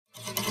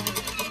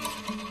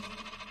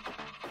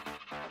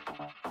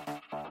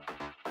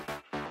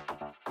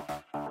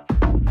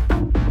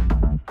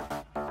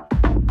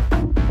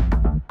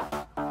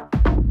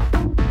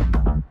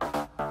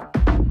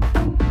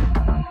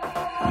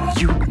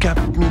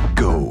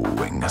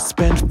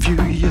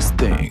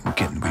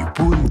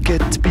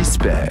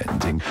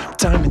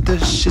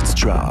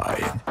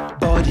drying.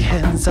 Body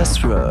hands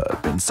are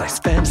rubbing, sighs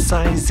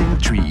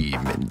fantasizing,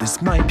 dreaming. This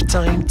might be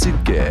time to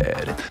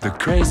get it. The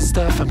crazy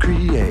stuff I'm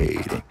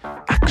creating.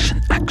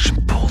 Action,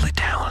 action, pull it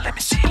down. Let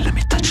me see, let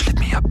me touch, lift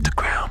me up the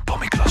ground. Pull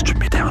me close, strip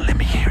me down, let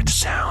me hear the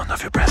sound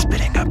of your breath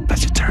spitting up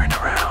as you turn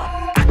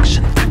around.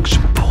 Action,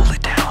 action, pull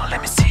it down.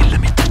 Let me see,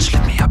 let me touch,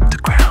 lift me up the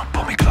ground.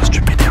 Pull me close,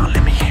 strip me down,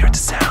 let me hear the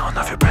sound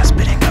of your breath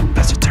spitting up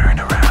as you turn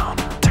around.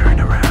 Turn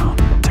around,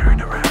 turn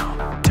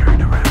around,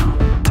 turn around, turn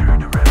around,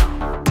 turn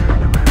around,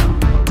 turn around.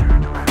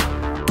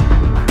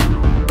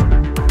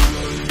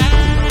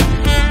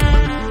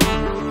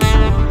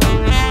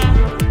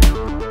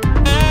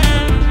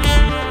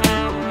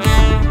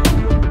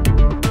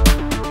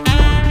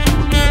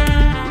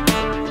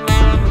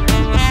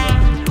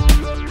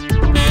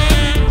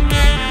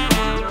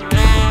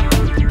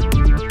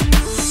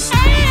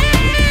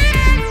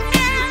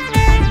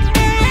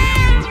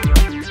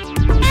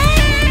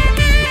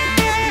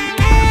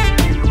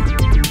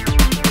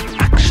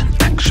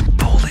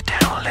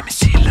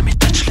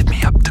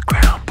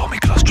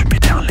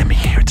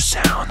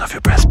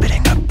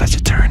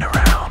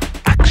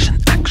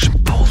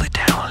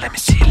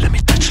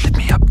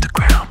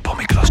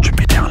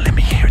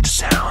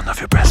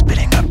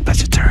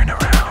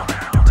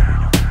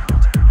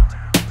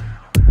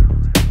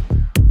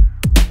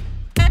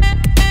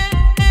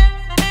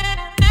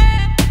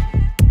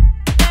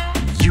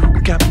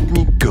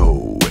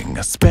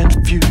 I spent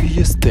a few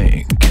years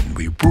thinking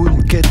we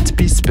wouldn't get to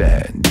be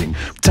spending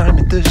time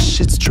in the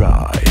shit's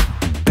dry.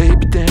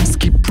 Baby dance,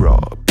 keep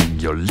rubbing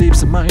your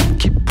lips and mine,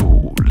 keep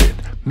pulling.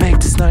 Make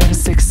this night a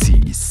sex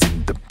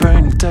season. The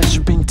burning touch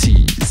you've been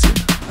teasing.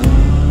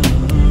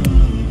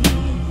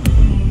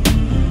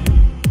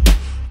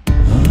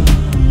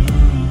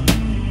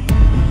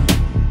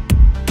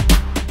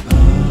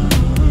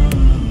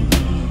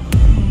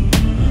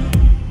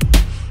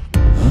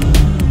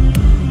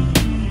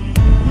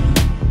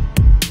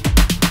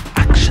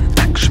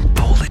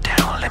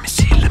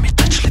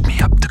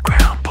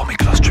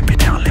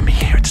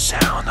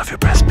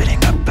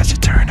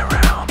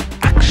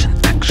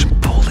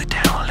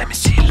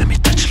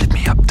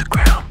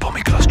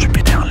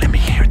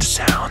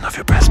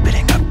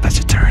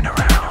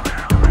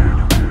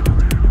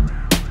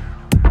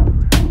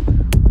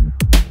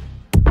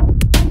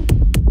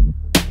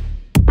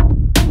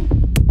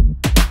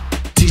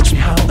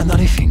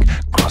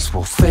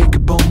 Crosswalk, fake a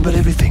bomb, but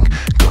everything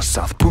goes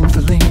south, boom,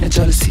 feeling and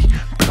jealousy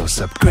blows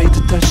up, great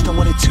to touch, don't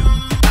want it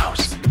to.